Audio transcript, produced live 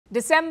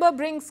December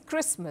brings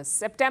Christmas,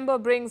 September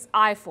brings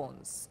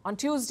iPhones. On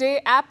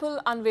Tuesday, Apple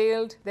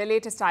unveiled their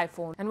latest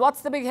iPhone. And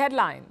what's the big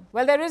headline?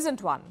 Well, there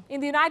isn't one.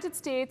 In the United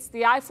States,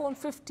 the iPhone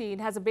 15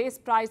 has a base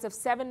price of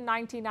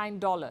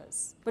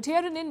 $799. But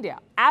here in India,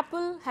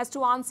 Apple has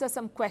to answer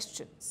some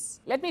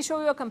questions. Let me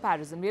show you a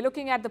comparison. We're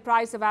looking at the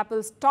price of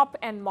Apple's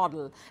top-end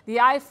model, the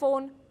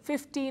iPhone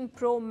 15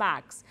 Pro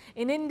Max.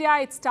 In India,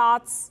 it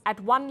starts at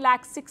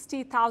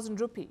 1,60,000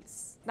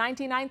 rupees.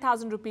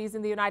 99,000 rupees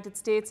in the United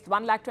States,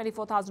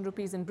 1,24,000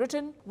 rupees in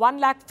Britain,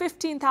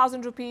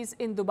 1,15,000 rupees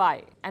in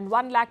Dubai, and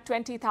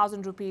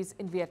 1,20,000 rupees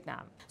in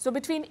Vietnam. So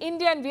between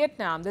India and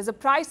Vietnam, there's a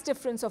price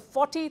difference of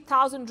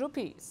 40,000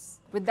 rupees.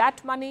 With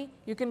that money,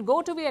 you can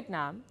go to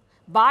Vietnam,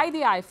 buy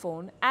the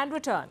iPhone and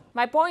return.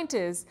 My point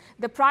is,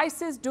 the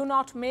prices do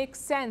not make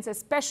sense,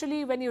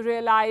 especially when you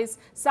realize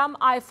some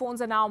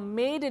iPhones are now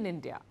made in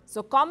India.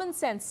 So common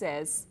sense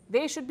says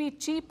they should be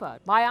cheaper.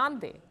 Why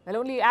aren't they? Well,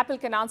 only Apple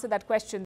can answer that question.